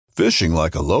Fishing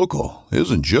like a local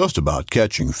isn't just about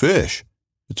catching fish.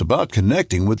 It's about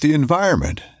connecting with the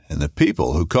environment and the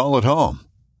people who call it home.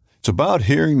 It's about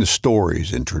hearing the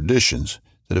stories and traditions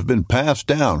that have been passed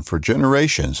down for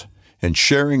generations and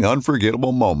sharing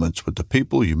unforgettable moments with the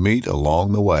people you meet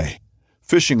along the way.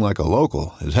 Fishing like a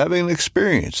local is having an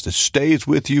experience that stays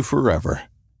with you forever.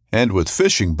 And with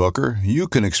Fishing Booker, you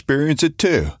can experience it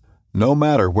too, no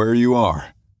matter where you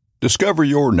are. Discover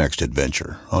your next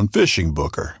adventure on Fishing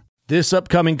Booker. This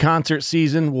upcoming concert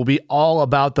season will be all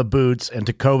about the boots, and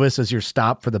Tecovas is your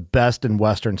stop for the best in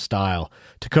Western style.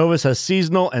 Tecovas has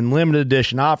seasonal and limited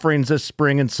edition offerings this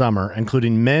spring and summer,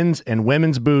 including men's and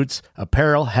women's boots,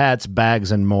 apparel, hats,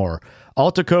 bags, and more.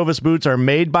 All Tecovas boots are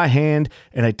made by hand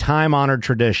in a time-honored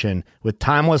tradition with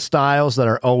timeless styles that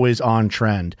are always on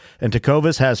trend. And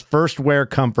Tecovas has first wear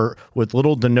comfort with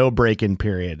little to no break-in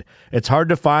period. It's hard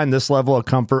to find this level of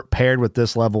comfort paired with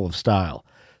this level of style.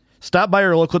 Stop by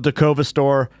your local Tecovas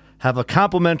store, have a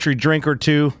complimentary drink or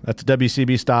two, that's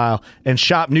WCB style, and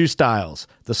shop new styles.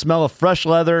 The smell of fresh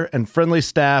leather and friendly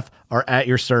staff are at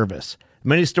your service.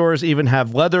 Many stores even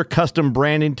have leather custom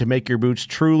branding to make your boots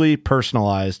truly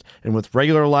personalized. And with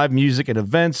regular live music and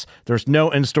events, there's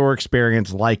no in-store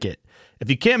experience like it.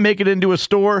 If you can't make it into a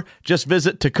store, just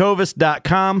visit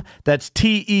tecovas.com. That's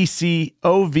TECOVAS.com.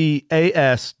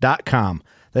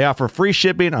 They offer free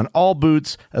shipping on all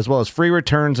boots, as well as free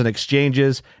returns and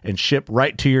exchanges, and ship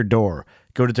right to your door.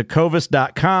 Go to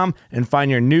tecovas.com and find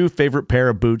your new favorite pair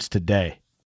of boots today.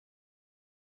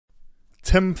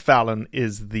 Tim Fallon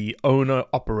is the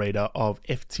owner-operator of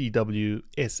FTW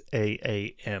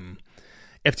SAAM.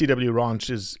 FTW Ranch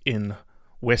is in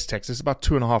West Texas, about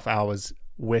 2.5 hours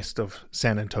west of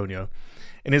San Antonio,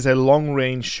 and is a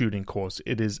long-range shooting course.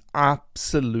 It is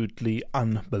absolutely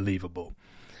unbelievable.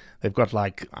 They've got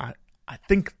I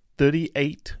think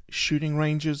 38 shooting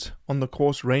ranges on the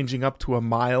course, ranging up to a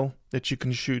mile that you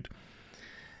can shoot.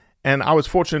 And I was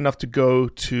fortunate enough to go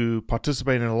to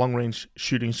participate in a long-range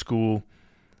shooting school.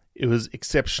 It was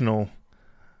exceptional.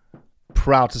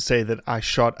 Proud to say that I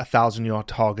shot a 1,000-yard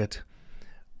target.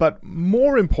 But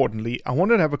more importantly, I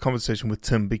wanted to have a conversation with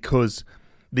Tim because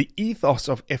the ethos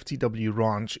of FTW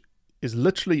Ranch is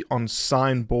literally on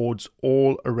signboards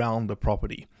all around the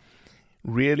property,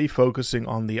 really focusing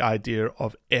on the idea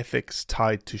of ethics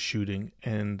tied to shooting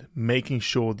and making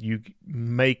sure that you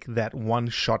make that one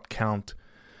shot count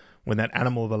when that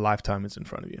animal of a lifetime is in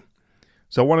front of you.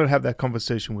 So I wanted to have that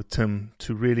conversation with Tim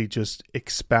to really just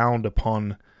expound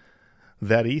upon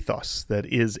that ethos that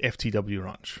is FTW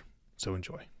Ranch. So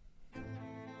enjoy.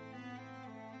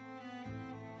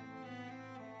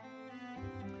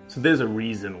 So there's a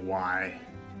reason why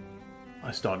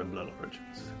I started Blood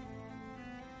Origins.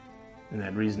 And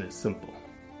that reason is simple.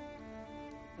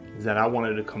 Is that I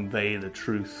wanted to convey the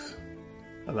truth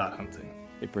about hunting.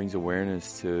 It brings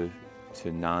awareness to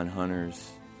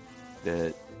non-hunters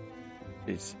that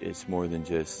it's more than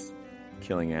just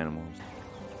killing animals.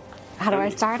 How do I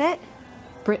start it?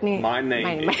 Brittany. My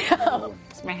name is...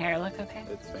 Does my hair look okay?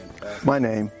 It's fantastic. My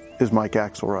name is Mike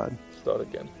Axelrod. Start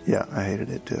again. Yeah, I hated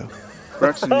it too.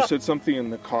 Braxton, you said something in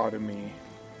the car to me.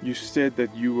 You said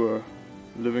that you were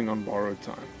living on borrowed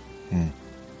time.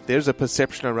 There's a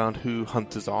perception around who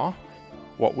hunters are,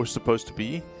 what we're supposed to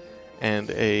be, and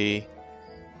a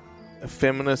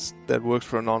feminist that works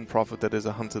for a non-profit that is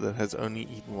a hunter that has only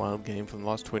eaten wild game for the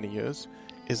last 20 years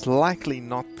is likely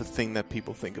not the thing that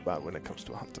people think about when it comes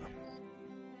to a hunter.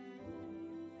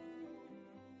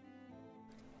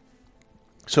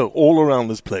 So all around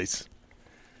this place,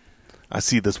 I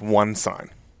see this one sign.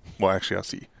 Well, actually, I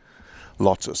see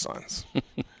lots of signs.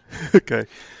 Okay.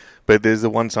 But there's the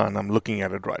one sign, I'm looking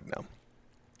at it right now.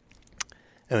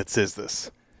 And it says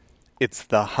this: it's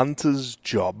the hunter's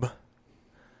job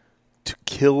to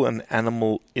kill an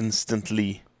animal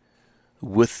instantly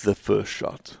with the first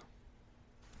shot.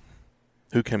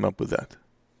 Who came up with that?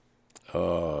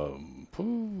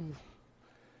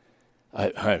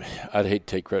 I'd hate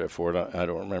to take credit for it. I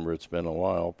don't remember. It's been a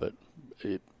while, but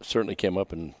it certainly came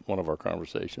up in one of our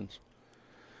conversations.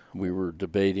 We were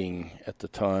debating at the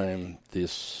time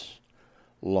this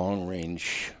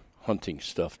long-range hunting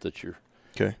stuff that you're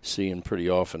seeing pretty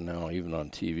often now, even on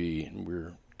TV, and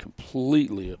we're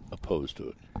completely opposed to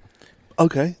it.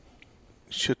 Okay.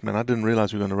 Shit, man, I didn't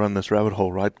realize we were going to run this rabbit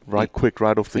hole right quick,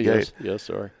 right off the gate. Yes,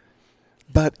 sorry.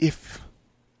 But if,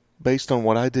 based on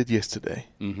what I did yesterday,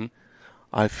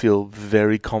 I feel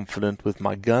very confident with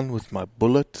my gun, with my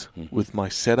bullet, with my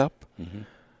setup,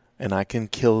 and I can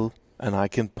kill, and I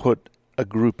can put a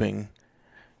grouping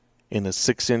in a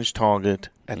 6-inch target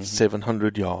at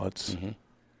 700 yards.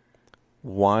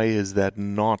 Why is that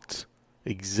not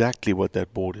exactly what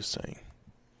that board is saying.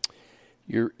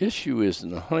 Your issue is in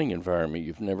the hunting environment,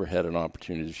 you've never had an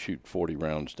opportunity to shoot 40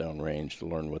 rounds downrange to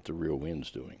learn what the real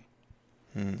wind's doing.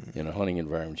 In a hunting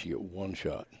environment, you get one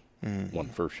shot, one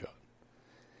first shot.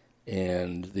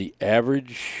 And the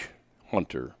average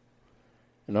hunter,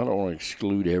 and I don't want to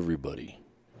exclude everybody,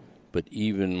 but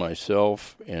even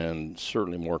myself and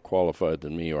certainly more qualified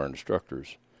than me, our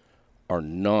instructors, are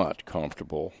not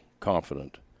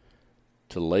confident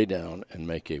to lay down and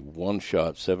make a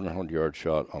one-shot, 700-yard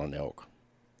shot on an elk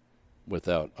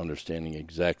without understanding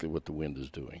exactly what the wind is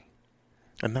doing.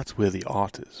 And that's where the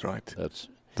art is, right? That's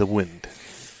the wind.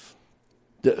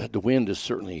 The wind is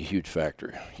certainly a huge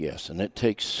factor, yes, and it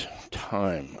takes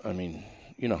time. I mean,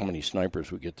 you know how many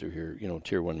snipers we get through here, you know,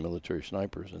 Tier 1 military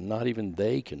snipers, and not even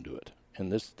they can do it.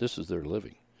 And this is their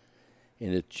living.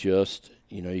 And it just,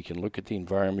 you know, you can look at the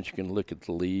environment, you can look at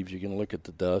the leaves, you can look at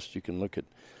the dust, you can look at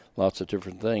lots of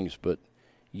different things, but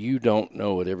you don't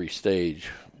know at every stage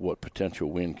what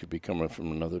potential wind could be coming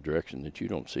from another direction that you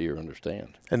don't see or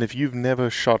understand. And if you've never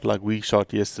shot like we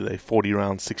shot yesterday, 40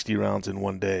 rounds, 60 rounds in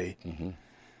one day,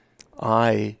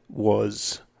 I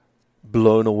was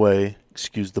blown away,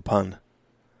 excuse the pun,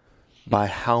 by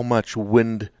how much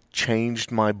wind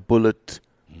changed my bullet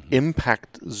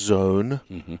impact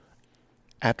zone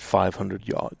at 500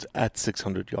 yards, at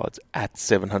 600 yards, at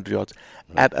 700 yards,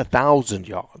 at 1,000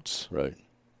 yards. Right.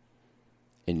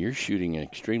 And you're shooting an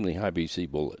extremely high BC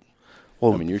bullet.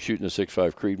 Well, I mean, you're shooting a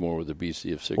 6.5 Creedmoor with a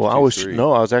BC of 6.23. Well,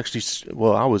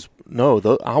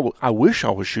 I wish I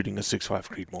was shooting a 6.5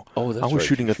 Creedmoor. Oh, that's right. I was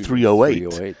shooting a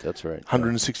 308. 308, that's right.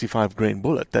 165 grain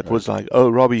bullet. That was like, oh,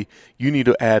 Robbie, you need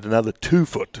to add another 2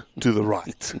 foot to the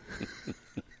right.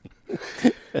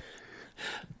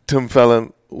 Tim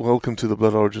Fallon, welcome to the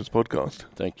Blood Origins podcast.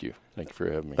 Thank you. Thank you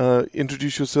for having me.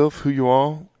 Introduce yourself, who you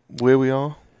are, where we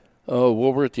are. Well,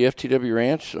 we're at the FTW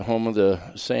Ranch, home of the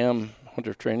SAM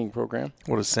Hunter Training Program.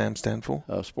 What does SAM stand for?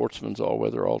 Sportsman's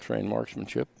All-Weather, All-Trained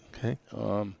Marksmanship. Okay.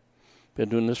 Been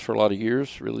doing this for a lot of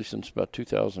years, really since about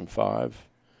 2005.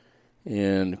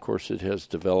 And, of course, it has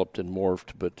developed and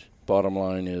morphed, but bottom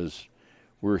line is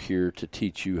we're here to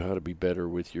teach you how to be better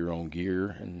with your own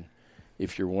gear. And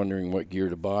if you're wondering what gear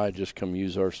to buy, just come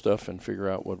use our stuff and figure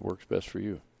out what works best for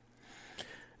you.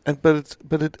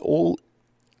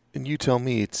 And you tell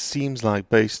me, it seems like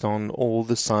based on all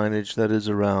the signage that is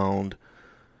around,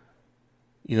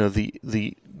 you know,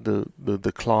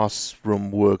 the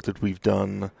classroom work that we've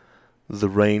done, the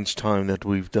range time that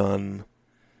we've done,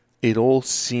 it all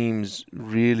seems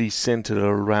really centered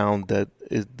around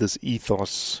this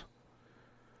ethos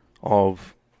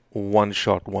of one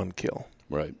shot, one kill.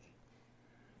 Right.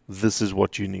 This is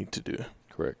what you need to do.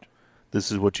 Correct.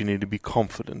 This is what you need to be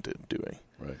confident in doing.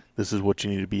 Right. This is what you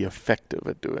need to be effective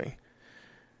at doing.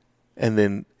 And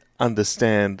then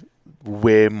understand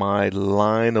where my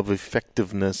line of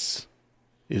effectiveness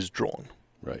is drawn.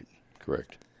 Right.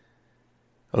 Correct.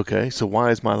 Okay, so why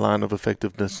is my line of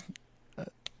effectiveness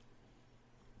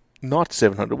not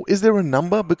 700? Is there a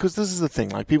number? Because this is the thing.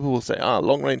 Like, people will say,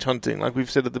 long range hunting, like we've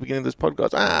said at the beginning of this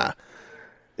podcast,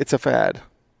 it's a fad.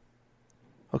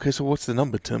 Okay, so what's the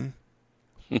number, Tim?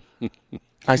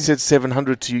 I said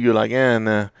 700 to you. You're like,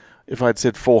 if I'd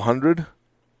said 400?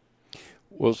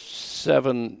 Well,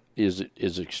 7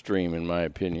 is extreme in my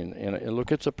opinion. And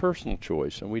look, it's a personal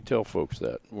choice, and we tell folks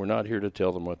that. We're not here to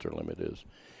tell them what their limit is.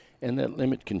 And that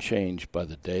limit can change by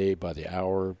the day, by the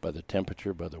hour, by the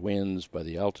temperature, by the winds, by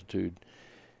the altitude,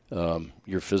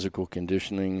 your physical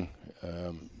conditioning.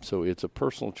 So it's a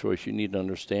personal choice. You need to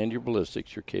understand your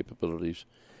ballistics, your capabilities,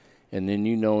 and then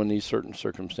in these certain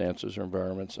circumstances or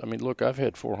environments. I mean, look, I've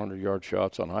had 400-yard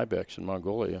shots on ibex in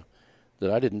Mongolia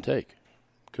that I didn't take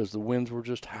because the winds were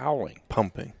just howling.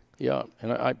 Pumping. Yeah,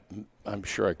 and I'm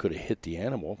sure I could have hit the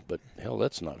animal, but hell,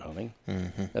 that's not hunting.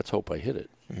 Mm-hmm. Let's hope I hit it.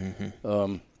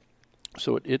 Mm-hmm.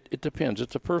 So it depends.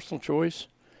 It's a personal choice.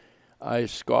 I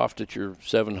scoffed at your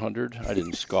 700. I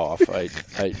didn't scoff.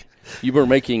 You were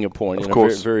making a point, and a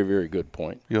very, very, very good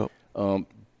point. Yep.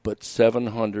 But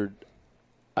 700,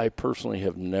 I personally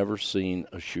have never seen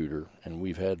a shooter, and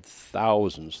we've had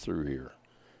thousands through here,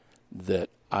 that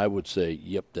I would say,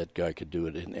 yep, that guy could do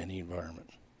it in any environment.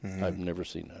 Mm-hmm. I've never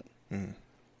seen that. Mm-hmm.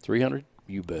 300,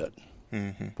 you bet.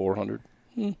 Mm-hmm. 400,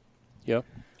 yeah.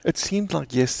 It seemed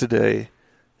like yesterday,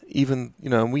 even,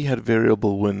 we had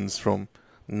variable winds from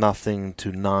nothing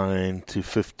to 9 to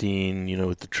 15,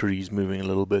 with the trees moving a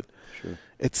little bit. Sure.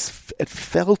 It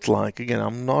felt like, again,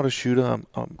 I'm not a shooter.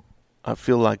 I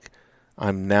feel like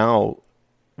I'm now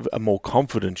a more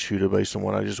confident shooter based on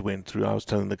what I just went through. I was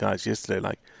telling the guys yesterday,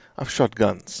 like, I've shot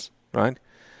guns, right?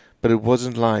 But it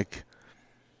wasn't like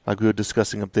like we were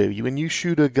discussing up there, when you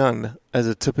shoot a gun as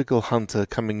a typical hunter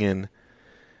coming in,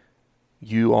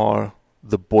 you are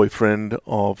the boyfriend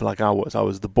of, like I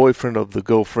was the boyfriend of the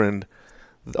girlfriend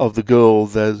of the girl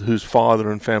whose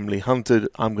father and family hunted.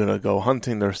 I'm going to go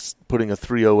hunting. They're putting a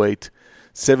 308,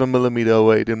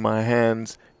 7mm 08 in my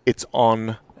hands. It's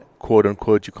on, quote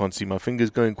unquote. You can't see my fingers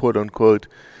going, quote unquote.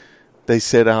 They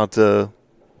set out a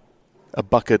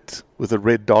bucket with a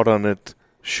red dot on it.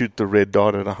 Shoot the red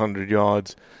dot at 100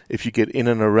 yards. If you get in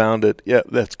and around it, yeah,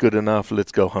 that's good enough.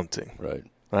 Let's go hunting.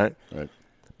 Right.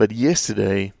 But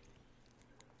yesterday,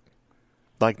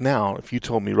 like now, if you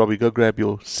told me, Robbie, go grab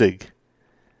your SIG,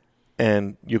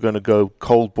 and you're going to go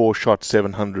cold bore shot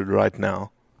 700 right now,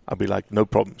 I'd be like, no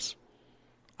problems.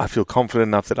 I feel confident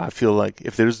enough that I feel like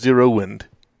if there's zero wind,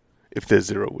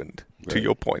 to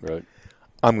your point,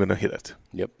 I'm going to hit it.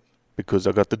 Yep. Because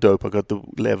I got the dope, I got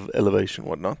the elevation,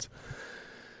 whatnot.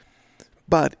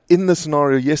 But in the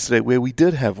scenario yesterday where we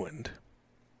did have wind,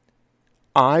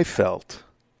 I felt,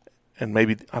 and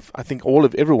maybe I think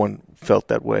everyone felt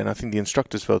that way, and I think the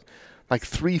instructors felt, like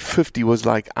 350 was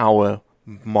like our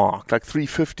mark. Like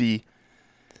 350,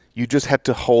 you just had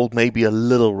to hold maybe a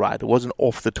little right. It wasn't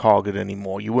off the target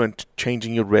anymore. You weren't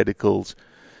changing your reticles.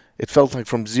 It felt like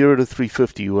from 0 to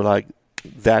 350, you were like,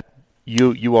 that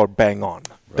you are bang on.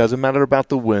 Right. Doesn't matter about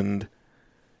the wind,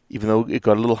 even though it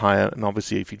got a little higher. And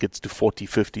obviously, if it gets to 40,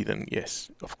 50, then yes,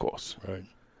 of course. Right.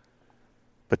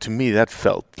 But to me, that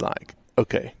felt like,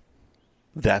 okay,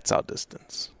 that's our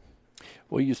distance.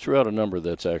 Well, you threw out a number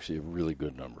that's actually a really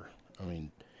good number. I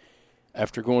mean,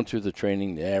 after going through the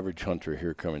training, the average hunter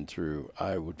here coming through,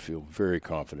 I would feel very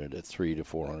confident at 300 to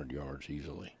 400 yards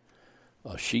easily.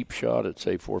 A sheep shot at,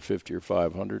 say, 450 or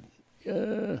 500,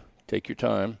 take your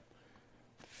time.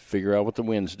 Figure out what the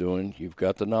wind's doing. You've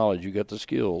got the knowledge. You've got the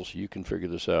skills. You can figure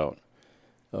this out.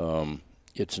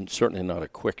 It's certainly not a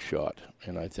quick shot,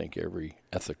 and I think every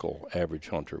ethical average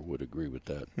hunter would agree with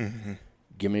that. Mm-hmm.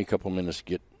 Give me a couple minutes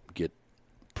to get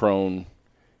prone,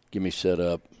 give me set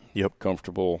up,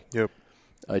 comfortable. Yep.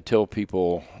 We tell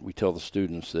the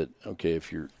students that, okay,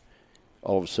 if you're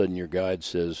all of a sudden your guide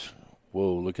says,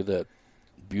 whoa, look at that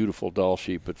beautiful doll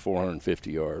sheep at 450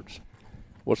 yards.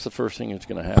 What's the first thing that's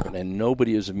going to happen? And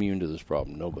nobody is immune to this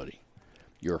problem. Nobody.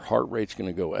 Your heart rate's going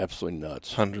to go absolutely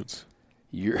nuts. Hundreds.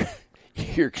 You're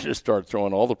going to start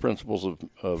throwing all the principles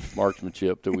of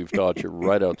marksmanship that we've taught you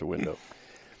right out the window.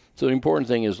 So the important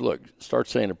thing is, look, start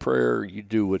saying a prayer. You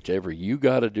do whatever you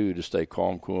got to do to stay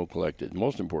calm, cool, collected.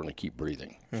 Most importantly, keep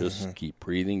breathing. Just keep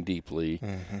breathing deeply.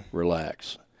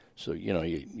 Relax. So, you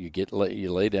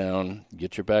lay down,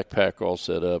 get your backpack all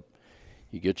set up.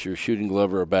 You get your shooting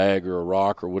glove or a bag or a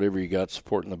rock or whatever you got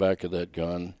supporting the back of that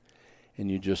gun, and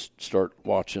you just start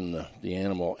watching the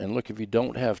animal. And look, if you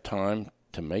don't have time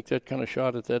to make that kind of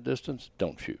shot at that distance,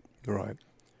 don't shoot. Right.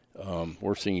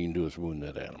 Worst thing you can do is wound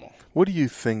that animal. What do you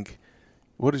think,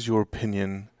 what is your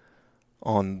opinion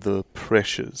on the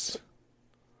pressures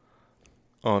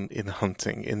in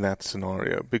hunting in that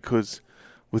scenario? Because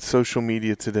with social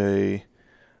media today,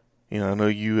 I know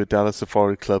you at Dallas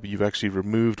Safari Club, you've actually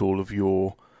removed all of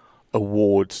your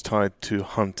awards tied to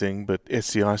hunting, but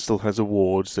SCI still has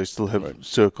awards. They still have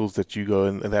circles that you go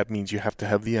in, and that means you have to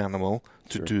have the animal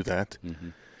to do that. Mm-hmm.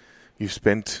 You've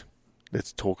spent,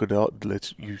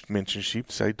 you mentioned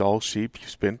sheep, say doll sheep. You've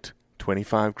spent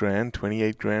 $25,000,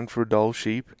 $28,000 for a doll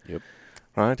sheep. Yep.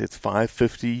 Right? It's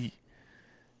 $550,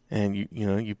 and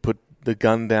you put the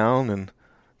gun down, and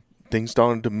things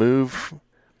started to move.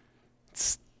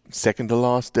 It's second to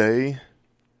last day.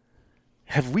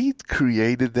 Have we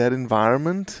created that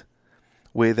environment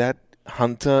where that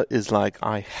hunter is like,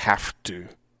 I have to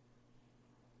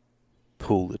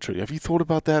pull the trigger? Have you thought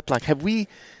about that? Like,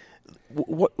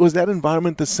 what was that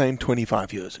environment the same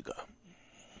 25 years ago?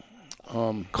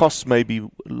 Costs may be a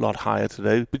lot higher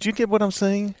today, but you get what I'm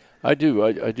saying? I do.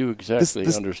 I do exactly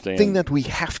understand. Thing that we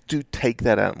have to take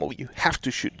that animal. You have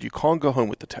to shoot. You can't go home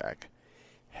with the tag.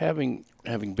 Having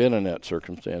been in that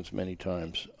circumstance many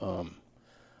times,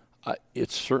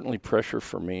 it's certainly pressure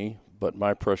for me, but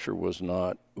my pressure was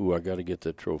not, I got to get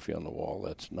that trophy on the wall.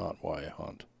 That's not why I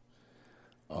hunt.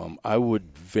 I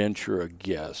would venture a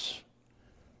guess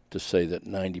to say that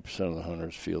 90% of the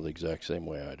hunters feel the exact same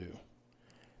way I do.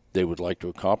 They would like to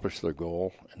accomplish their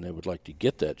goal, and they would like to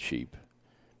get that sheep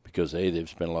because, A, they've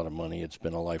spent a lot of money. It's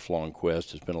been a lifelong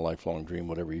quest. It's been a lifelong dream,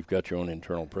 whatever. You've got your own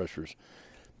internal pressures.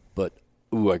 But,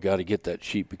 I got to get that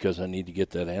sheep because I need to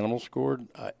get that animal scored.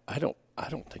 I don't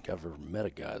think I've ever met a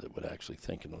guy that would actually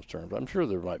think in those terms. I'm sure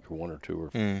there might be one or two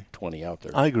or 20 out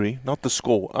there. I agree. Not the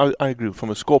score. I agree from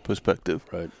a score perspective.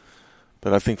 Right.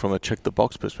 But I think from a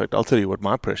check-the-box perspective, I'll tell you what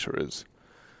my pressure is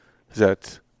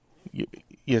that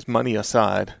yes, money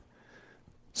aside,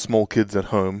 small kids at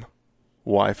home,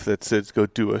 wife that says go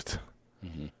do it,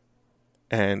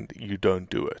 and you don't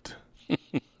do it.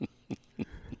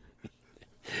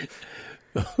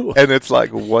 And it's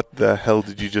like, what the hell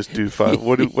did you just do?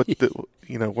 What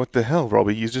the hell,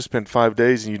 Robbie? You just spent 5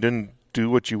 days and you didn't do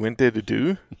what you went there to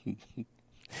do?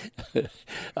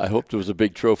 I hope there was a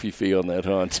big trophy fee on that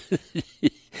hunt,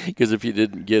 because if you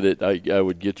didn't get it, I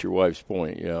would get your wife's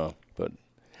point. Yeah, but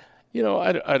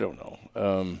I don't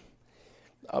know.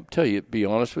 I'll tell you, be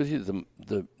honest with you,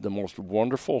 the most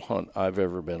wonderful hunt I've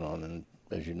ever been on, and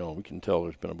as you know, we can tell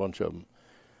there's been a bunch of them,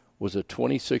 was a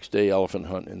 26-day elephant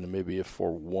hunt in Namibia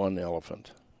for one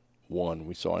elephant. One.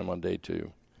 We saw him on day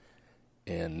 2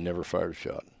 and never fired a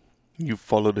shot. You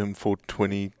followed him for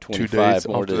 22 days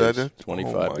more after days. That?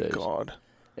 25 days. Oh, my God.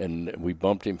 And we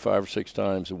bumped him 5 or 6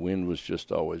 times. The wind was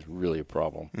just always really a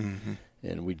problem. Mm-hmm.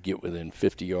 And we'd get within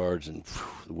 50 yards, and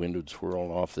the wind would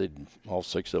swirl off. All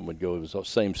 6 of them would go. It was the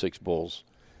same 6 bulls,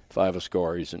 5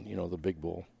 Ascaris, and, the big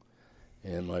bull.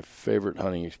 And my favorite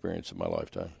hunting experience of my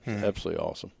lifetime. Absolutely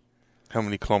awesome. How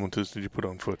many kilometers did you put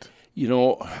on foot?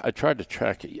 I tried to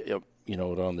track it,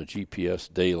 on the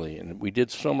GPS daily, and we did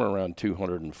somewhere around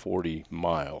 240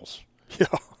 miles. Yeah.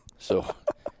 So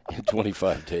in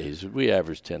 25 days, we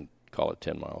averaged 10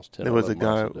 miles. 10, there was a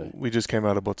guy, a we just came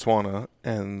out of Botswana,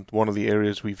 and one of the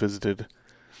areas we visited,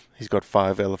 he's got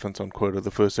 5 elephants on quota. The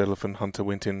first elephant hunter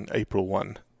went in April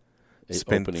 1.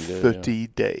 Spent 30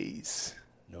 days.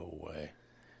 No way.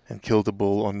 And killed a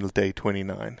bull on day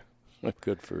 29.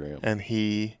 Good for him. And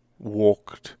he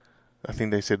walked, I think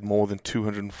they said, more than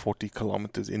 240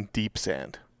 kilometers in deep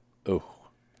sand. Oh.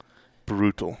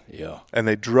 Brutal. Yeah. And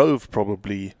they drove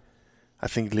probably, I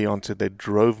think Leon said they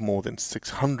drove more than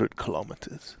 600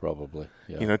 kilometers. Probably,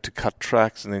 yeah. To cut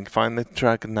tracks and then find the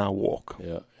track and now walk.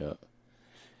 Yeah, yeah.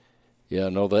 Yeah,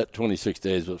 no, that 26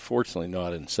 days was fortunately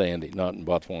not in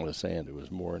Botswana sand. It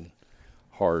was more in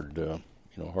hard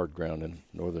ground in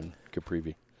northern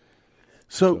Caprivi.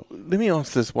 So let me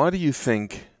ask this: why do you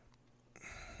think?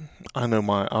 I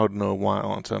would know my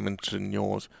answer. I'm interested in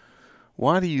yours.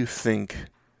 Why do you think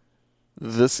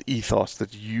this ethos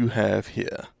that you have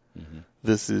here? Mm-hmm.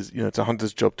 This is, it's a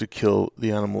hunter's job to kill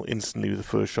the animal instantly with the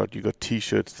first shot. You got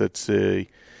T-shirts that say,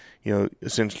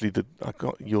 essentially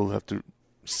you'll have to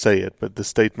say it, but the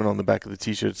statement on the back of the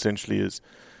T-shirt essentially is,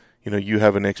 you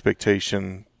have an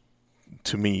expectation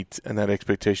to meet, and that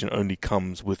expectation only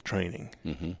comes with training.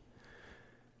 Mm-hmm.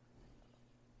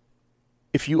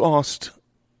 If you asked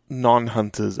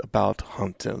non-hunters about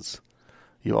hunters,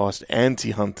 you asked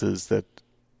anti-hunters that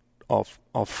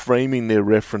are framing their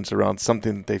reference around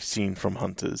something that they've seen from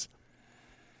hunters,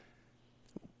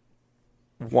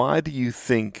 why do you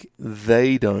think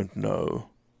they don't know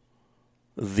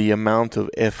the amount of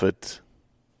effort,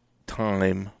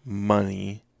 time,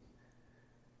 money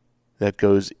that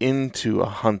goes into a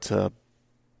hunter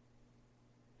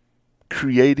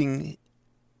creating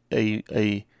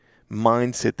a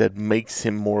mindset that makes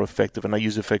him more effective? And I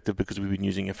use effective because we've been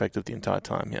using effective the entire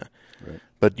time here. Right.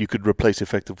 But you could replace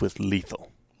effective with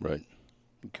lethal. Right.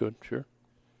 You could, sure.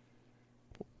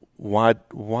 Why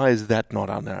is that not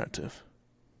our narrative?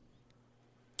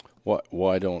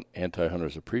 Why don't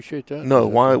anti-hunters appreciate that? No,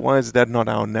 why is that not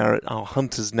our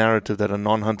hunter's narrative that a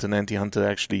non-hunter and anti-hunter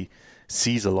actually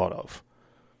sees a lot of?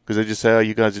 Because they just say, oh,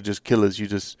 you guys are just killers. You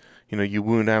just, you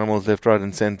wound animals left, right,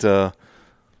 and center.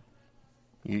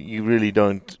 You really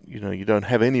don't, you don't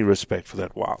have any respect for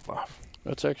that wildlife.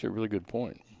 That's actually a really good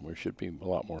point. There should be a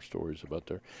lot more stories about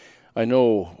there. I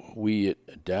know we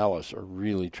at Dallas are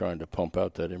really trying to pump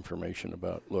out that information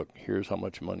about, look, here's how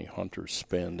much money hunters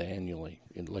spend annually,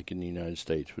 in the United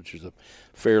States, which is a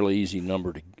fairly easy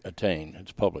number to attain.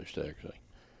 It's published, actually.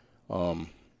 And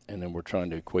then we're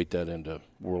trying to equate that into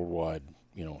worldwide,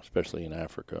 especially in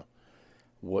Africa,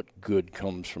 what good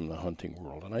comes from the hunting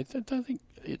world. And I think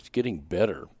it's getting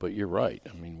better, but you're right.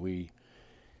 I mean,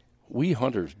 we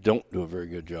hunters don't do a very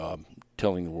good job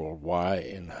telling the world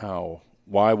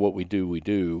why what we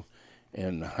do,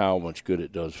 and how much good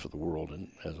it does for the world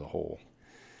as a whole.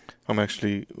 I'm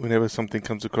actually, whenever something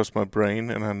comes across my brain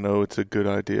and I know it's a good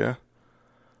idea,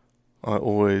 I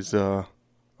always I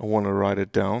want to write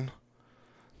it down,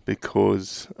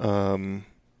 because one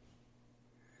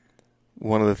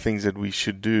of the things that we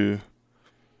should do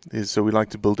is, so we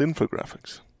like to build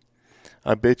infographics.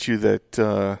 I bet you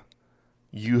that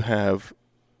you have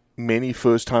many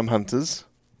first-time hunters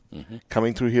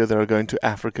coming through here that are going to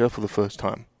Africa for the first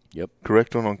time. Yep.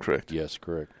 Correct or not correct? Yes,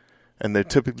 correct. And they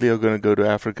typically are going to go to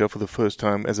Africa for the first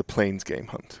time as a plains game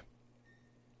hunt.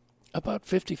 About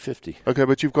 50-50. Okay,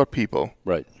 but you've got people.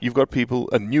 Right. You've got people,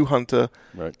 a new hunter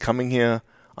coming here.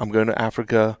 I'm going to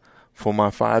Africa for my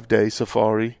 5-day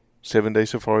safari, 7-day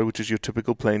safari, which is your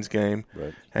typical plains game.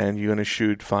 Right. And you're going to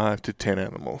shoot 5 to 10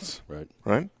 animals. Right.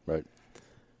 Right? Right.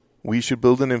 We should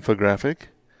build an infographic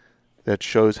that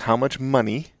shows how much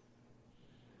money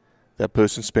that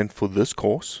person spent for this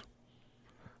course,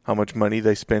 how much money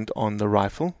they spent on the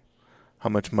rifle, how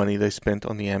much money they spent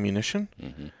on the ammunition,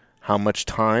 how much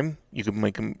time. You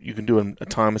can do a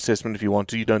time assessment if you want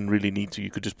to. You don't really need to.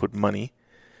 You could just put money,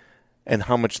 and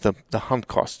how much the hunt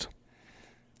cost.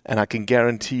 And I can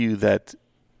guarantee you that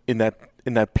in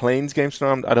that plains game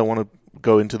scenario, I don't want to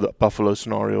go into the buffalo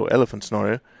scenario or elephant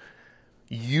scenario.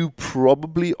 You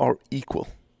probably are equal.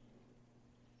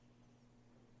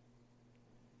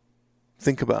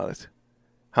 Think about it.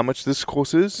 How much this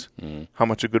course is, how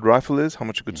much a good rifle is, how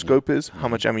much a good scope is, how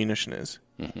much ammunition is.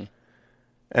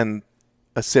 And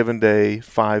a 7-day,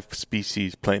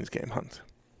 5-species plains game hunt.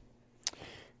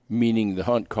 Meaning the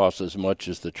hunt costs as much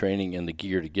as the training and the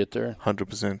gear to get there?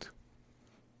 100%.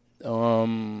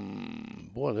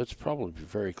 Boy, that's probably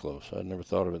very close. I'd never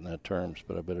thought of it in that terms,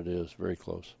 but I bet it is very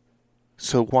close.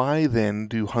 So why then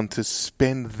do hunters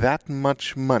spend that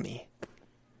much money,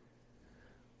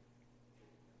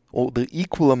 or the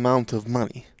equal amount of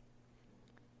money,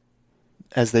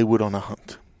 as they would on a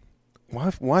hunt?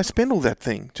 Why spend all that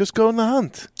thing? Just go on the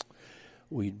hunt.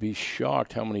 We'd be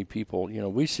shocked how many people,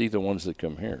 we see the ones that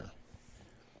come here,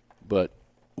 but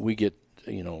we get,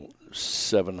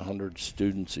 700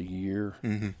 students a year,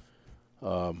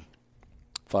 call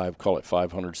it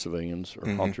 500 civilians or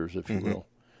hunters, if you will.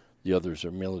 The others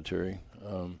are military.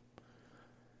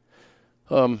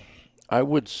 I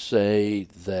would say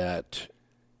that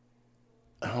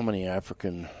how many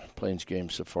African plains game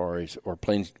safaris or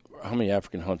how many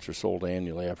African hunts are sold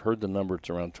annually? I've heard the number, it's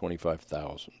around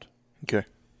 25,000. Okay.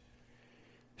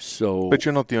 So, but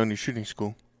you're not the only shooting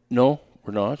school. No,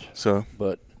 we're not. So,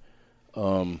 but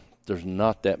there's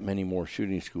not that many more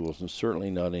shooting schools, and certainly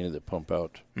not any that pump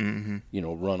out,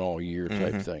 run all year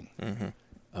type thing.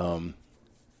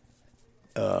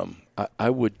 I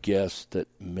would guess that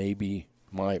maybe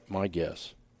my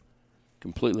guess,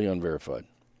 completely unverified,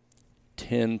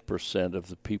 10% of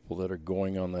the people that are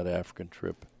going on that African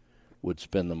trip would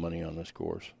spend the money on this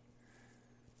course.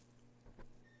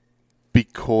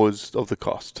 Because of the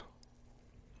cost?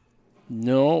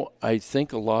 No, I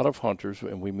think a lot of hunters,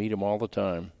 and we meet them all the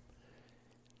time,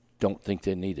 don't think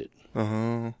they need it.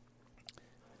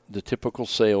 The typical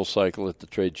sales cycle at the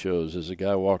trade shows is a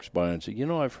guy walks by and says,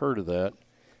 I've heard of that,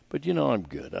 but I'm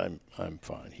good. I'm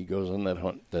fine. He goes on that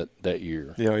hunt that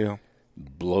year. Yeah.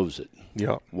 Blows it.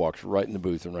 Yeah. Walks right in the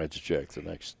booth and writes a check the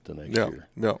next year.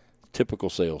 Yeah. Typical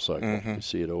sales cycle. You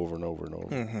see it over and over and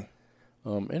over.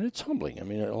 And it's humbling. I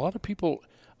mean, a lot of people,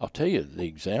 I'll tell you, the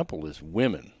example is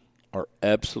women are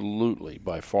absolutely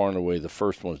by far and away the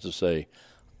first ones to say,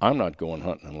 I'm not going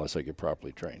hunting unless I get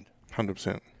properly trained.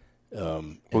 100%.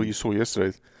 Well, you saw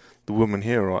yesterday, the women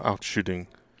here are out shooting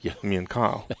me and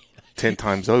Kyle 10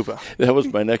 times over. That was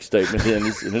my next statement,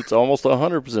 and it's almost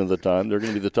 100% of the time they're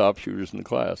going to be the top shooters in the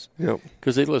class. Yep.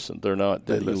 Because they listen. They're not.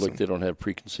 They listen. They don't have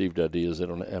preconceived ideas. They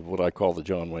don't have what I call the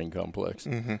John Wayne complex.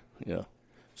 Yeah.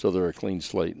 So they're a clean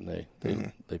slate, and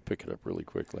they pick it up really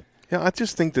quickly. Yeah, I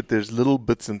just think that there's little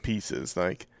bits and pieces.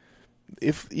 Like,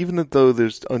 even though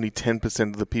there's only 10%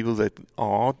 of the people that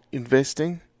are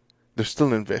investing, they're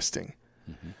still investing.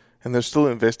 And they're still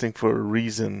investing for a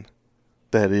reason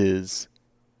that is,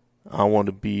 I want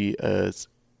to be as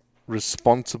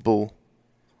responsible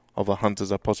of a hunter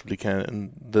as I possibly can.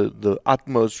 And the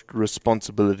utmost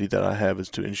responsibility that I have is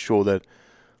to ensure that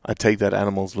I take that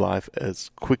animal's life as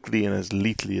quickly and as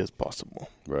lethally as possible.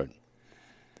 Right.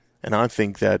 And I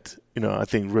think that, I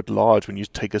think writ large, when you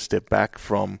take a step back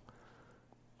from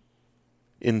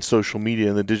in social media,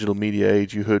 in the digital media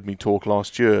age, you heard me talk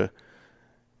last year,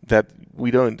 that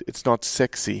it's not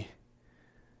sexy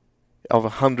of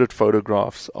 100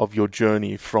 photographs of your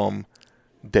journey from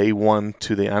day one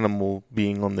to the animal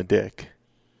being on the deck.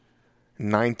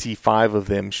 95 of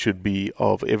them should be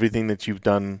of everything that you've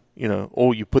done,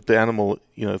 or you put the animal,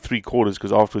 3/4,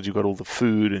 because afterwards you've got all the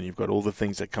food and you've got all the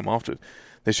things that come after it.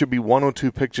 There should be 1 or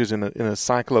 2 pictures in a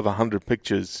cycle of 100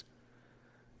 pictures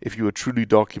if you are truly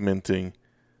documenting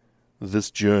this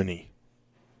journey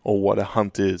or what a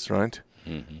hunt is, right?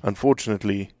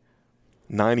 Unfortunately,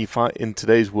 95 in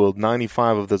today's world,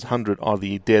 95 of those 100 are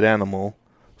the dead animal,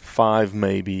 5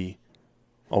 maybe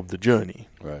of the journey.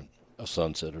 Right. A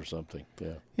sunset or something.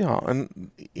 Yeah. Yeah,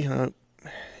 and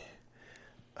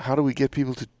how do we get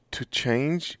people to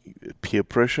change. Peer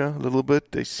pressure a little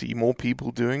bit. They see more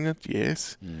people doing it,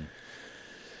 yes.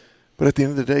 But at the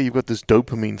end of the day, you've got this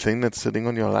dopamine thing that's sitting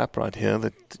on your lap right here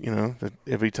that, that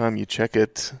every time you check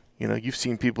it, you've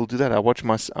seen people do that. I watch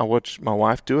my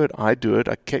wife do it. I do it.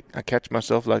 I catch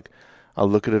myself like, I'll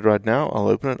look at it right now. I'll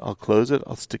open it. I'll close it.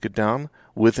 I'll stick it down.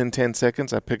 Within 10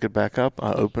 seconds, I pick it back up.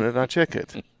 I open it. I check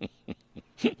it.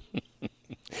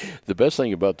 The best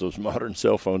thing about those modern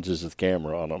cell phones is the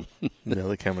camera on them. No,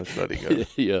 the camera's bloody good.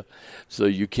 Yeah, so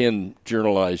you can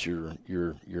journalize your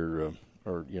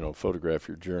photograph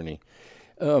your journey.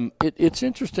 It's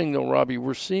interesting though, Robbie.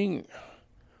 We're seeing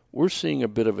a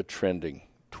bit of a trending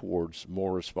towards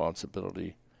more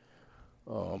responsibility.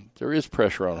 There is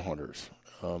pressure on hunters.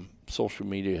 Social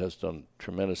media has done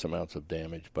tremendous amounts of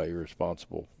damage by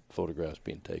irresponsible photographs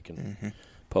being taken,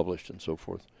 published, and so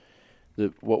forth.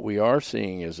 What we are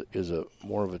seeing is a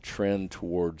more of a trend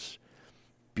towards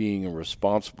being a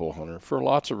responsible hunter for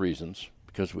lots of reasons,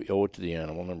 because we owe it to the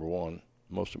animal, number one,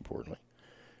 most importantly.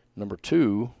 Number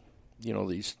two,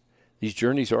 these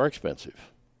journeys are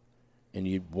expensive, and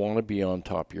you want to be on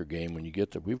top of your game when you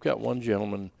get there. We've got one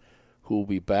gentleman who will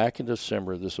be back in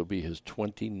December. This will be his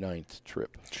 29th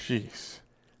trip. Jeez.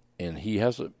 And he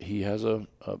has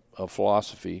a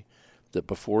philosophy that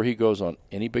before he goes on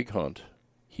any big hunt,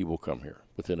 he will come here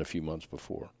within a few months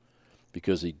before,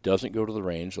 because he doesn't go to the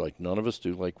range like none of us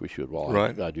do, like we should. Well,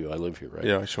 right. I do. I live here, right?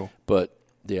 Yeah, sure. But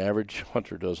the average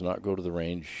hunter does not go to the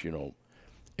range,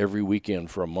 every weekend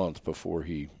for a month before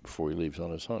he leaves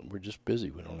on his hunt. We're just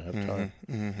busy. We don't have time.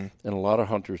 Mm-hmm. And a lot of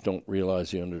hunters don't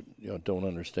realize don't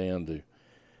understand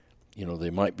they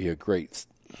might be a great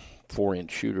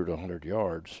 4-inch shooter to 100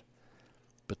 yards,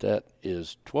 but that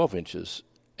is 12 inches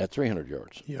at 300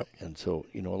 yards. Yep. And so,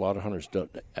 a lot of hunters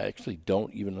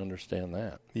don't even understand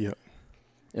that. Yep.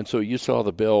 And so you saw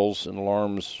the bells and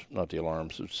alarms, not the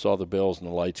alarms, you saw the bells and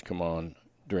the lights come on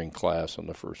during class on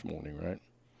the first morning, right?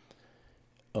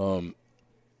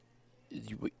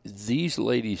 These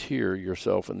ladies here,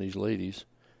 yourself and these ladies,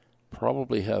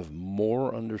 probably have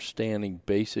more understanding,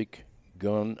 basic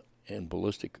gun and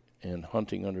ballistic and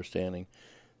hunting understanding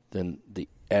than the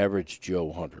average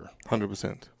Joe hunter.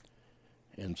 100%.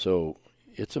 And so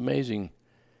it's amazing.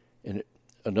 And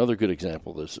another good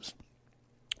example of this is,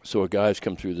 so a guy's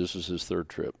come through, this is his third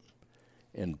trip.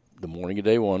 And the morning of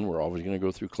day one, we're always going to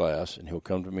go through class, and he'll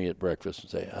come to me at breakfast and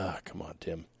say, come on,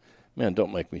 Tim. Man,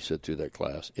 don't make me sit through that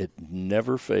class. It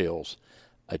never fails.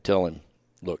 I tell him,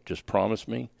 look, just promise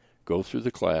me, go through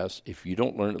the class. If you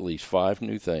don't learn at least 5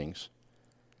 new things,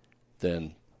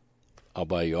 then I'll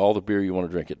buy you all the beer you want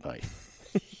to drink at night.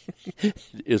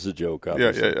 Is a joke,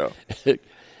 obviously. Yeah.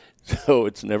 So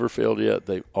it's never failed yet.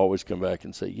 They always come back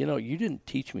and say, you didn't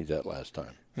teach me that last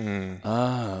time.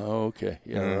 Okay.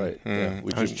 Yeah, right. Yeah.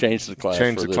 We just changed the class.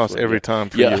 Change for the this class one. every time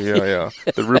for Yeah. you. Yeah.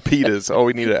 The repeaters. Oh,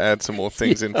 we need to add some more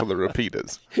things in for the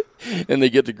repeaters. And they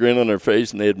get the grin on their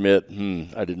face and they admit,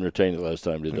 I didn't retain it last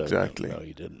time, did I? Exactly. No,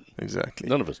 you didn't. Exactly.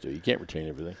 None of us do. You can't retain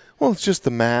everything. Well, it's just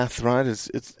the math, right?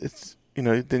 It's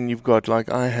then you've got, like,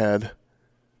 I had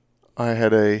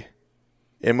a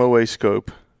MOA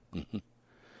scope. Mm-hmm.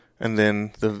 And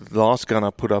then the last gun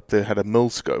I put up there had a mill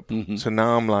scope. Mm-hmm. So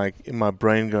now I'm like in my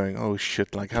brain going, oh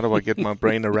shit, like how do I get my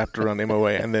brain wrapped around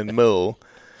MOA and then mill?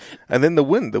 And then the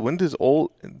wind. The wind is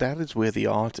that is where the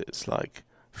art is. Like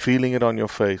feeling it on your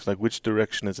face, like which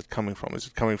direction is it coming from? Is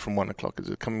it coming from 1 o'clock? Is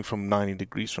it coming from 90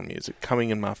 degrees from me? Is it coming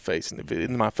in my face? And if it's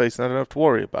in my face, then I don't have to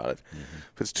worry about it. Mm-hmm.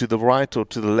 If it's to the right or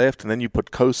to the left, and then you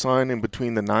put cosine in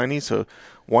between the 90, so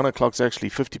 1 o'clock's actually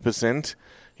 50%,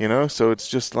 so it's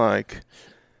just like...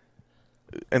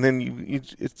 And then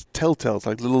it's telltales,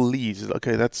 like little leads.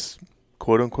 Okay, that's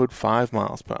quote-unquote 5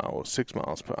 miles per hour, 6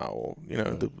 miles per hour.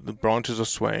 The branches are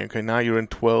swaying. Okay, now you're in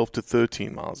 12 to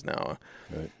 13 miles an hour.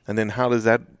 Right. And then how does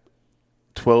that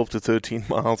 12 to 13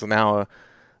 miles an hour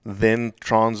then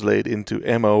translate into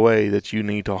MOA that you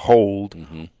need to hold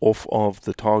off of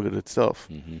the target itself?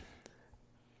 Mm-hmm.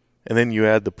 And then you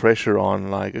add the pressure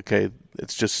on, like, okay,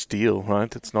 it's just steel,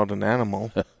 right? It's not an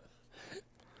animal.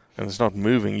 And it's not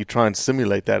moving. You try and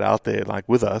simulate that out there, like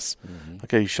with us. Mm-hmm.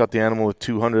 Okay, you shot the animal at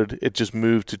 200. It just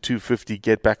moved to 250.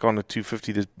 Get back on at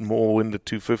 250. There's more wind at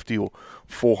 250 or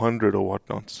 400 or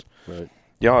whatnots. Right.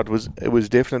 Yeah, it was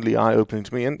definitely eye-opening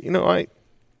to me. And,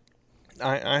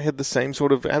 I had the same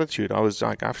sort of attitude. I was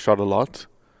like, I've shot a lot.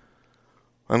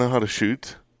 I know how to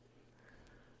shoot.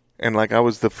 And, like, I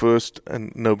was the first,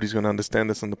 and nobody's going to understand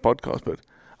this on the podcast, but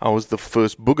I was the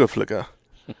first booger flicker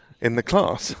in the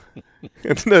class.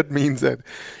 And that means that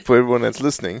for everyone that's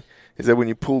listening, is that when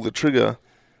you pull the trigger,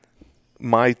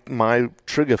 my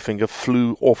trigger finger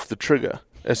flew off the trigger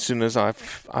as soon as I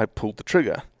pulled the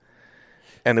trigger.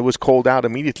 And it was called out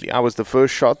immediately. I was the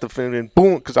first shot, and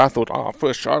boom, because I thought,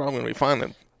 first shot, I'm going to be fine.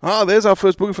 And there's our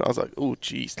first boogie. I was like, oh,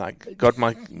 geez, like got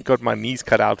my knees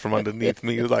cut out from underneath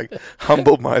me. It was like,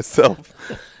 humbled myself.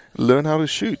 Learn how to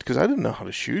shoot, because I didn't know how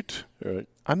to shoot. Right.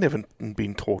 I've never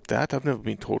been taught that. I've never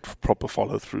been taught proper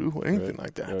follow-through or anything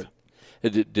like that.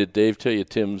 Right. Did Dave tell you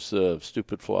Tim's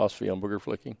stupid philosophy on booger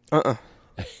flicking?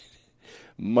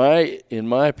 In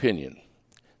my opinion,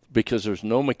 because there's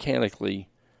no mechanically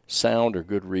sound or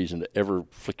good reason to ever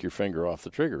flick your finger off the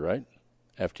trigger, right?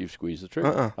 After you've squeezed the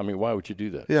trigger. I mean, why would you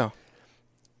do that? Yeah.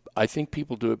 I think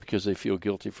people do it because they feel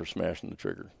guilty for smashing the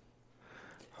trigger.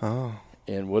 Oh.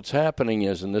 And what's happening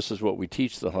is, and this is what we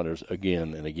teach the hunters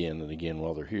again and again and again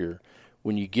while they're here,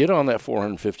 when you get on that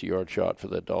 450-yard shot for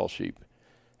that doll sheep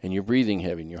and you're breathing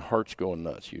heavy and your heart's going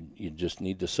nuts, you just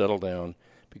need to settle down,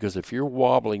 because if you're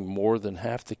wobbling more than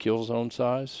half the kill zone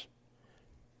size,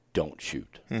 don't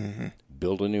shoot. Mm-hmm.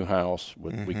 Build a new house,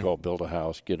 what we call build a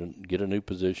house, get a new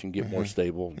position, get more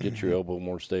stable, get your elbow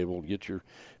more stable, get your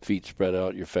feet spread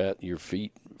out, your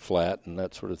feet flat, and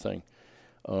that sort of thing.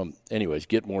 Anyways,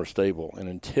 get more stable. And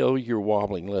until you're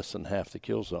wobbling less than half the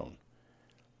kill zone,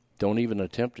 don't even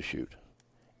attempt to shoot.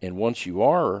 And once you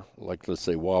are, like let's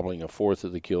say wobbling a fourth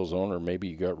of the kill zone, or maybe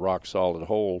you got rock solid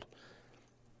hold,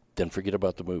 then forget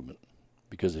about the movement.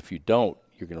 Because if you don't,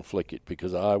 you're going to flick it,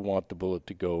 because I want the bullet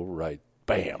to go right,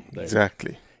 bam. There.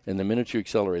 Exactly. And the minute you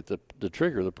accelerate the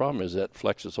trigger, the problem is that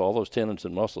flexes all those tendons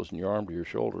and muscles in your arm to your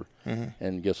shoulder.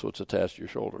 And guess what's attached to your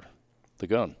shoulder? The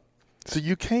gun. So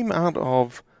you came out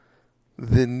of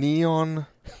the neon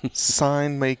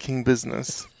sign-making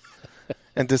business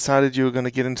and decided you were going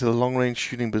to get into the long-range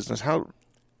shooting business. How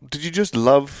did you just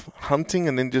love hunting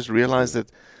and then just realize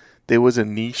that there was a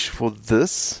niche for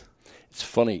this? It's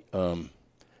funny.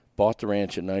 Bought the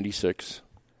ranch in '96.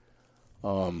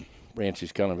 Ranch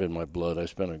is kind of in my blood. I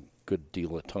spent a good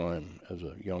deal of time as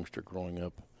a youngster growing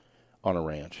up on a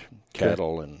ranch,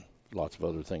 cattle and lots of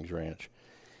other things ranch.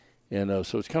 And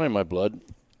so it's kind of in my blood.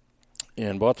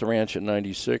 And bought the ranch in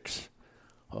 '96.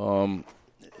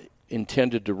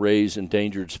 Intended to raise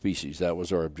endangered species. That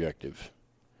was our objective.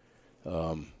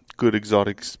 Good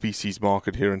exotic species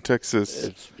market here in Texas.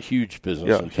 It's huge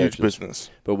business in Texas. Huge business.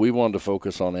 But we wanted to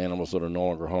focus on animals that are no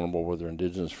longer huntable, whether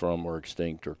indigenous from or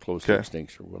extinct or close to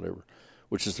extinct or whatever,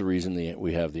 which is the reason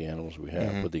we have the animals we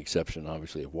have, with the exception,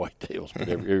 obviously, of whitetails. But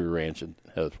every ranch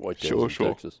has whitetails in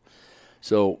Texas.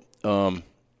 So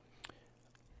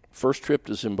first trip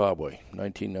to Zimbabwe,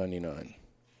 1999.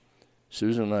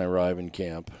 Susan and I arrive in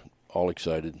camp, all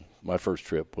excited. My first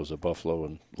trip was a buffalo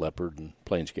and leopard and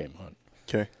plains game hunt.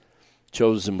 Okay.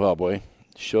 Chose Zimbabwe,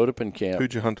 showed up in camp.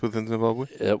 Who'd you hunt with in Zimbabwe?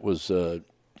 It was,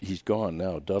 he's gone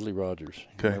now, Dudley Rogers.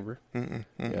 Okay. Remember?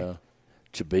 Yeah.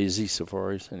 Chibese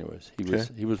safaris. Anyways, he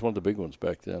was one of the big ones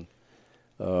back then.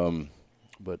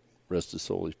 But rest his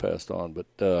soul, he's passed on.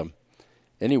 But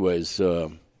anyways,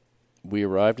 we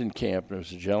arrived in camp, and there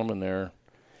was a gentleman there.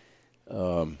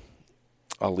 I'll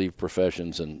leave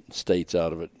professions and states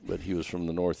out of it, but he was from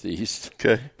the Northeast.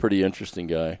 Okay. Pretty interesting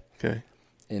guy. Okay.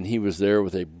 And he was there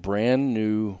with a brand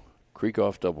new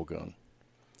Creek-Off double gun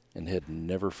and had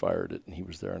never fired it, and he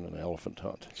was there on an elephant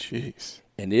hunt. Jeez.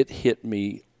 And it hit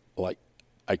me like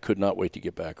I could not wait to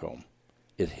get back home.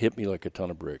 It hit me like a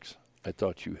ton of bricks. I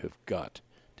thought, you have got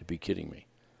to be kidding me.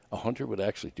 A hunter would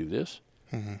actually do this?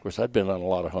 Of course, I'd been on a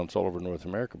lot of hunts all over North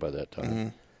America by that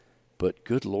time. But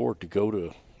good Lord, to go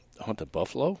to hunt a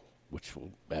buffalo, which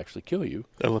will actually kill you.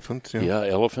 Elephants, Yeah,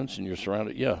 elephants, and you're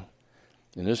surrounded,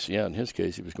 In his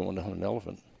case, he was going to hunt an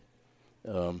elephant.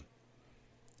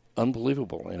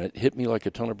 Unbelievable. And it hit me like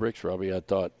a ton of bricks, Robbie. I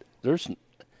thought,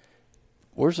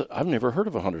 I've never heard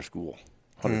of a hunter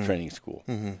training school.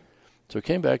 So I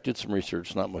came back, did some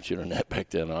research, not much internet back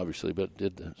then, obviously, but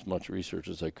did as much research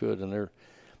as I could. And there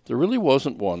really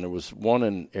wasn't one. There was one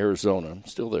in Arizona,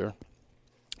 still there,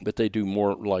 but they do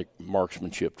more like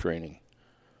marksmanship training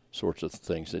sorts of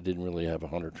things. They didn't really have a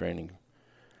hunter training.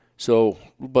 So,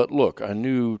 but look, I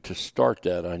knew to start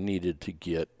that I needed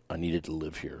to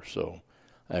live here. So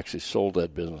I actually sold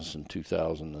that business in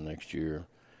 2000 the next year,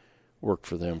 worked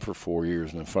for them for 4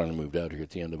 years, and then finally moved out here at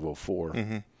the end of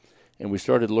 2004. And we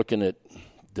started looking at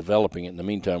developing it. In the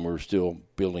meantime, we were still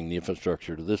building the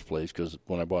infrastructure to this place, because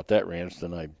when I bought that ranch,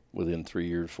 then within 4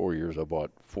 years, I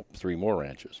bought 3 more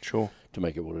ranches to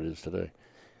make it what it is today.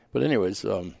 But anyways,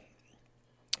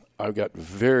 I got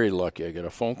very lucky. I got a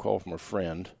phone call from a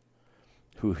friend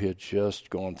who had just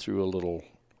gone through a little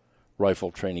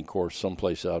rifle training course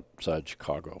someplace outside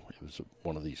Chicago. It was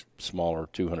one of these smaller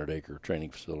 200-acre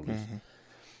training facilities.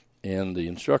 And the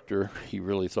instructor, he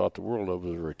really thought the world of,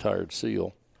 was a retired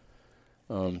SEAL.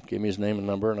 Gave me his name and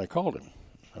number, and I called him.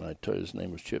 and I told his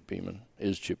name was Chip Beeman,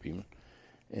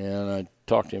 and I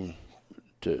talked to him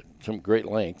to some great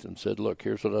length and said, look,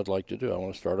 here's what I'd like to do. I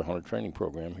want to start a hunter training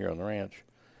program here on the ranch.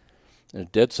 And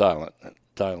dead silence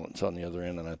on the other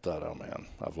end, and I thought, oh, man,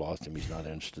 I've lost him. He's not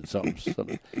interested in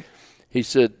something. He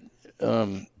said,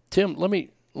 Tim, let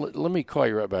me call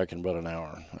you right back in about an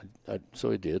hour.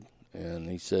 So he did, and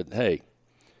he said, hey,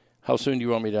 how soon do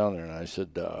you want me down there? And I said,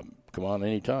 come on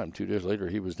anytime. 2 days later,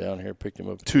 he was down here, picked him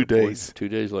up. 2 days. 2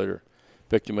 days later,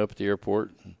 picked him up at the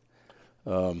airport.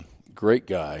 Great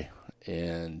guy.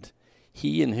 And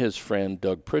he and his friend,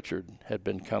 Doug Pritchard, had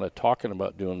been kind of talking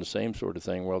about doing the same sort of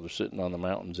thing while they're sitting on the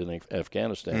mountains in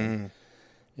Afghanistan.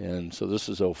 And so this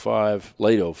is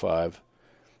late 05.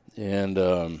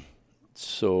 And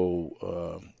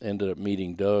so ended up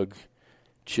meeting Doug.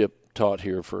 Chip taught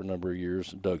here for a number of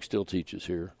years, and Doug still teaches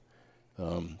here.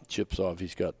 Chip's off.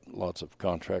 He's got lots of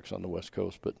contracts on the West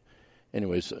Coast. But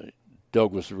anyways,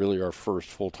 Doug was really our first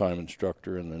full-time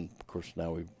instructor, and then, of course,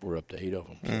 now we're up to 8 of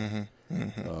them.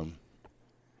 So.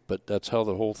 But that's how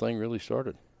the whole thing really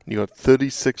started. You got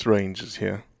 36 ranges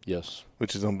here. Yes.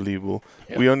 Which is unbelievable.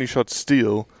 Yep. We only shot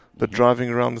steel, but driving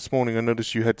around this morning, I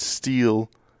noticed you had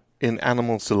steel in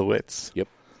animal silhouettes. Yep.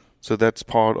 So that's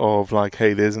part of, like,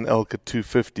 hey, there's an elk at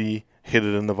 250, hit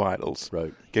it in the vitals.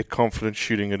 Right. Get confident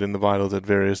shooting it in the vitals at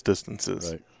various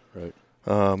distances. Right.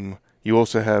 You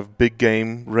also have big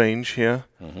game range here.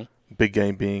 Big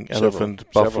game being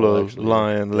elephant, buffalo, actually,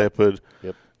 lion, leopard.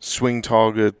 Yep. Swing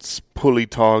targets, pulley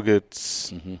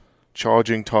targets,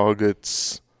 charging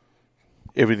targets,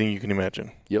 everything you can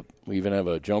imagine. Yep. We even have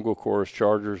a jungle course,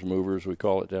 chargers, movers, we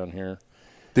call it down here.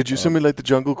 Did you simulate the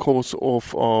jungle course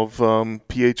off of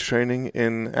PH training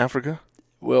in Africa?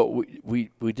 Well,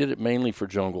 we did it mainly for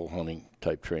jungle hunting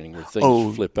type training where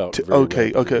things flip out very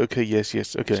rapidly.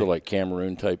 Yes, okay. So like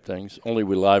Cameroon type things. Only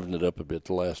we livened it up a bit.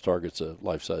 The last target's a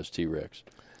life-size T-Rex.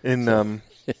 In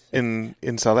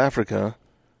South Africa,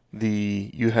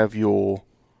 you have your,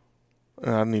 I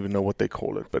don't even know what they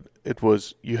call it, but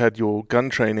you had your gun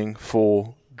training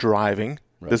for driving.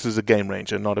 Right. This is a game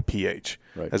ranger, not a PH.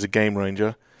 Right. As a game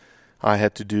ranger, I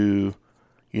had to do,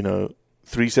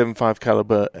 375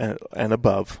 caliber and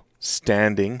above,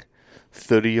 standing,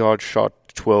 30-yard shot,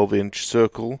 12-inch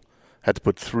circle. Had to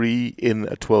put 3 in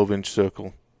a 12-inch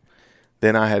circle.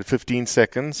 Then I had 15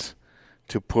 seconds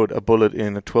to put a bullet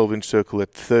in a 12-inch circle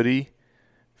at 30,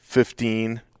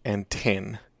 15, and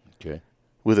 10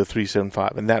 with a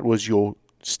 375. And that was your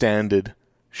standard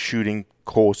shooting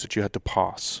course that you had to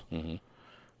pass.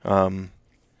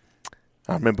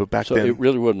 I remember back then. So it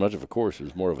really wasn't much of a course. It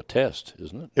was more of a test,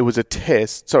 isn't it? It was a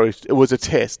test. Sorry, it was a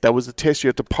test. That was the test you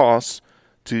had to pass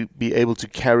to be able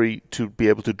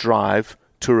to drive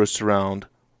tourists around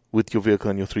with your vehicle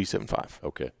and your 375.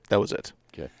 Okay. That was it.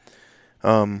 Okay.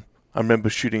 I remember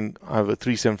shooting, I have a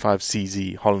 375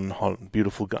 CZ, Holland,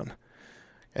 beautiful gun.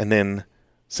 And then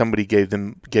somebody gave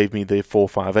me the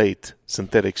 458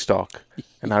 synthetic stock.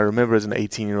 And I remember as an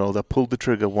 18-year-old, I pulled the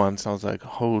trigger once. I was like,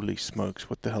 holy smokes,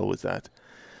 what the hell was that?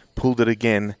 Pulled it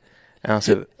again. And I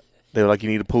said, they were like, you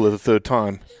need to pull it a third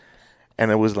time.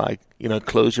 And it was like,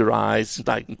 close your eyes,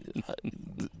 like,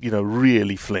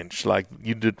 really flinch. Like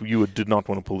you did not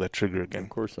want to pull that trigger again. Of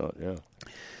course not, yeah.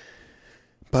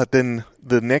 But then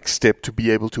the next step to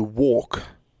be able to walk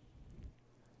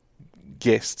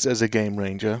guests as a game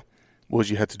ranger was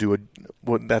you had to do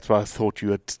that's why I thought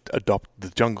you had adopt the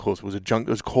jungle course. It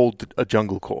was called a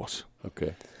jungle course.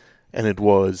 Okay. And it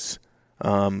was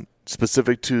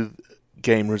specific to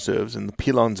game reserves in the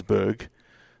Pilanesberg.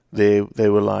 They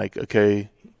were like, okay,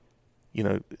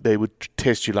 they would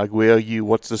test you like, where are you?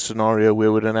 What's the scenario?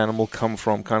 Where would an animal come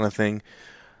from? Kind of thing.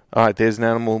 All right, there's an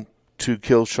animal, 2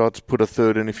 kill shots, put a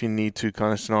third in if you need to,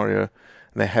 kind of scenario.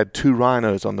 And they had 2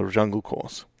 rhinos on the jungle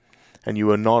course. And you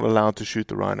were not allowed to shoot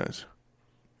the rhinos.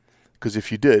 Because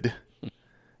if you did,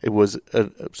 it was a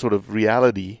sort of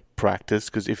reality practice.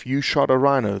 Because if you shot a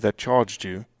rhino that charged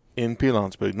you in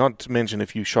Pilanesberg, not to mention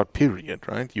if you shot period,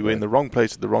 right? You were in the wrong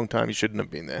place at the wrong time. You shouldn't have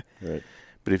been there. Right.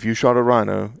 But if you shot a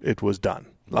rhino, it was done.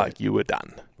 Like you were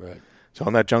done. Right. So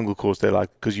on that jungle course, they're like,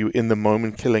 because you're in the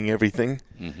moment killing everything,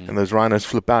 and those rhinos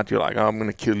flip out, you're like, oh, I'm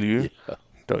going to kill you. Yeah.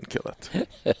 Don't kill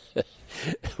it.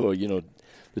 Well,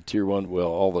 the Tier 1,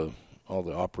 all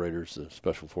the operators, the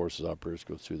Special Forces operators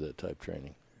go through that type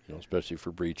training, especially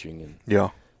for breaching and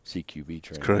CQB training.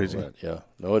 It's crazy. Yeah.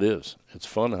 No, it is. It's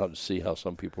fun to see how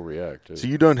some people react. Too. So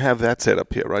you don't have that set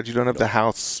up here, right? You don't have the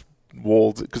house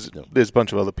walls, because there's a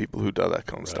bunch of other people who do that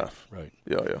kind of stuff. Right.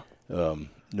 Yeah.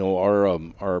 No,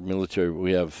 our military,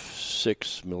 we have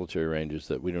 6 military ranges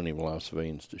that we don't even allow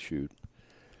civilians to shoot.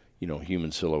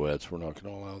 Human silhouettes, we're not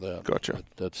going to allow that. Gotcha.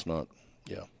 That's not,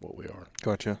 what we are.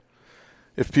 Gotcha.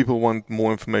 If people want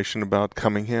more information about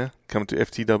coming here, come to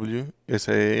FTW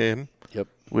SAAM. Yep.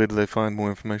 Where do they find more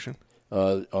information?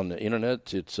 On the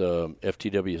internet, it's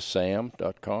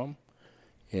ftwsam.com,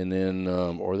 and then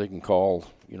or they can call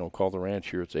the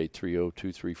ranch here. It's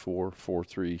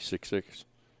 830-234-4366.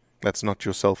 That's not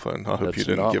your cell phone. I hope you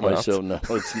didn't give it out. No,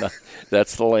 it's not.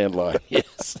 That's the landline.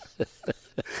 Yes.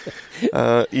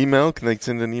 Email? Can they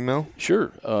send an email?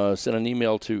 Sure. Send an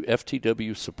email to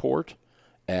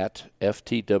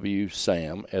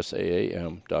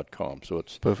ftwsupport@ftwsam.com. So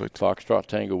it's perfect. Foxtrot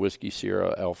Tango Whiskey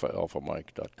Sierra Alpha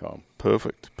Mike.com.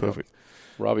 Perfect.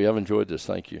 Robbie, I've enjoyed this.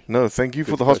 Thank you. No, thank you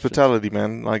for the hospitality,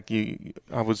 man. Like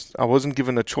I wasn't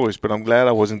given a choice, but I'm glad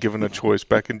I wasn't given a choice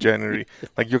back in January.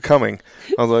 Like, you're coming.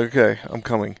 I was like, okay, I'm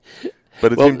coming.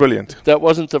 But it's been brilliant. That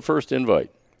wasn't the first invite.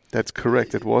 That's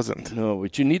correct. It wasn't. No,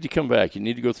 but you need to come back. You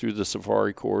need to go through the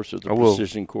safari course or the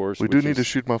precision course. We do need to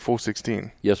shoot my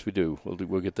 416. Yes, we do.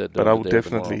 We'll get that done. But I will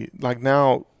definitely, like,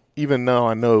 now, even now,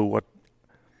 I know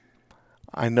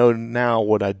now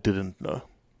what I didn't know.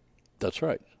 That's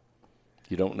right.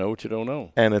 You don't know what you don't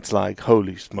know. And it's like,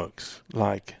 holy smokes.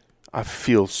 Like, I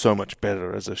feel so much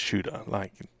better as a shooter.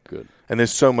 Like, good. And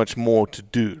there's so much more to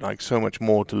do, like so much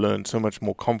more to learn, so much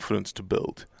more confidence to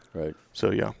build. Right.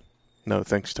 So, yeah. No,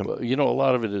 thanks, Tim. Well, a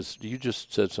lot of it is, you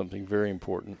just said something very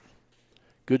important.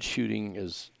 Good shooting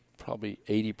is probably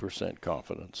 80%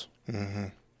 confidence.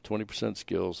 20%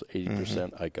 skills,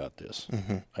 80% I got this.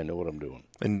 I know what I'm doing.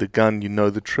 And the gun, you know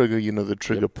the trigger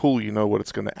pull, you know what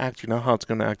it's going to act, you know how it's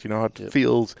going to act, you know how it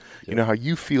feels, you know how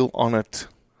you feel on it.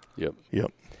 Yep.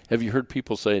 Yep. Have you heard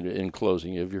people say, in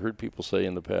closing, in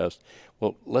the past,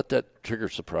 well, let that trigger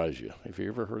surprise you? Have you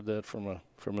ever heard that from an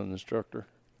instructor?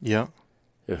 Yeah.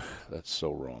 Ugh, that's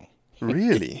so wrong.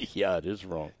 Really? Yeah, it is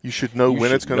wrong. You should know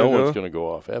when it's going to go. know when it's going to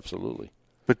go off, absolutely.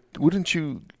 But wouldn't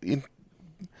you,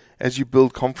 as you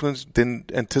build confidence, then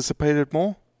anticipate it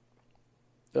more?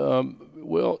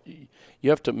 Well,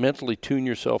 you have to mentally tune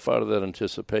yourself out of that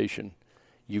anticipation.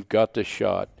 You've got the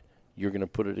shot. You're going to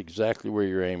put it exactly where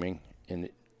you're aiming, and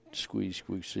squeeze,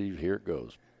 here it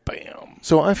goes. Bam.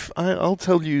 So I'll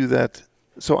tell you that.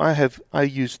 So I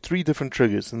used 3 different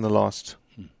triggers in the last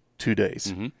 2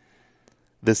 days.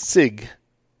 The SIG,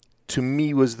 to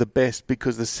me, was the best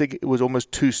because the SIG, it was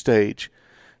almost 2-stage.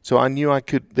 So I knew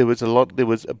there was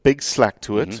a big slack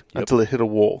to it until it hit a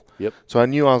wall. Yep. So I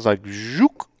knew I was like,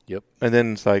 zook. Yep. And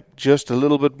then it's like just a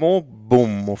little bit more,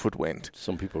 boom, off it went.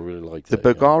 Some people really like that. The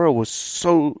Bergara was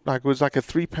so, it was like a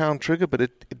 3-pound trigger, but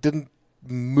it didn't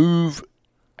move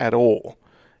at all.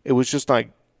 It was just like,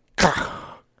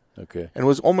 okay. And it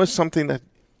was almost something that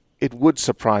it would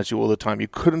surprise you all the time. You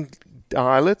couldn't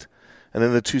dial it. And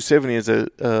then the 270 is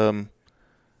it a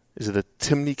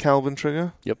Timney Calvin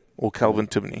trigger? Yep. Or Calvin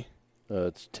Timney?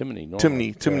 It's Timney.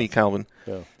 Timney Calvin.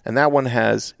 Yeah. And that one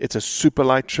it's a super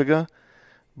light trigger,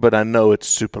 but I know it's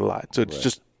super light. So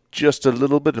it's just a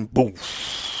little bit and boom,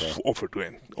 off it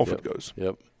went. It goes.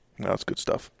 Yep. No, that's good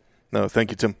stuff. No, thank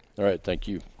you, Tim. All right, thank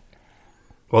you.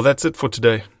 Well, that's it for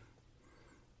today.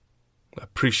 I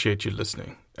appreciate you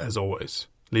listening, as always.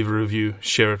 Leave a review,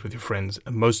 share it with your friends,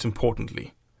 and most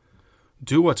importantly,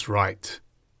 do what's right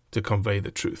to convey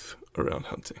the truth around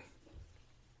hunting.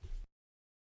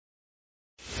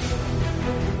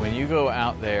 When you go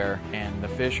out there and the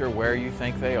fish are where you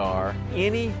think they are,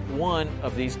 any one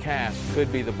of these casts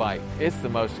could be the bite. It's the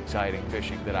most exciting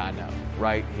fishing that I know,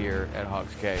 right here at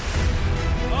Hawks Cave.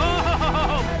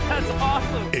 Oh, that's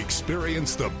awesome!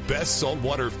 Experience the best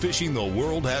saltwater fishing the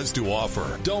world has to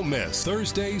offer. Don't miss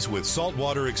Thursdays with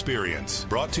Saltwater Experience,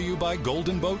 brought to you by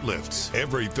Golden Boat Lifts,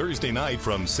 every Thursday night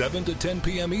from 7 to 10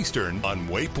 p.m. Eastern on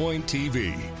Waypoint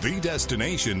TV, the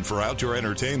destination for outdoor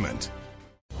entertainment.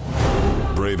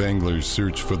 Brave anglers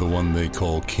search for the one they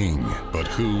call king, but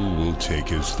who will take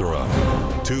his throne?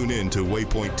 Tune in to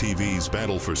Waypoint TV's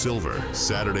Battle for Silver,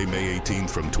 Saturday, May 18th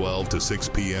from 12 to 6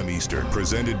 p.m. Eastern,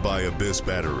 presented by Abyss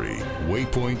Battery.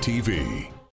 Waypoint TV.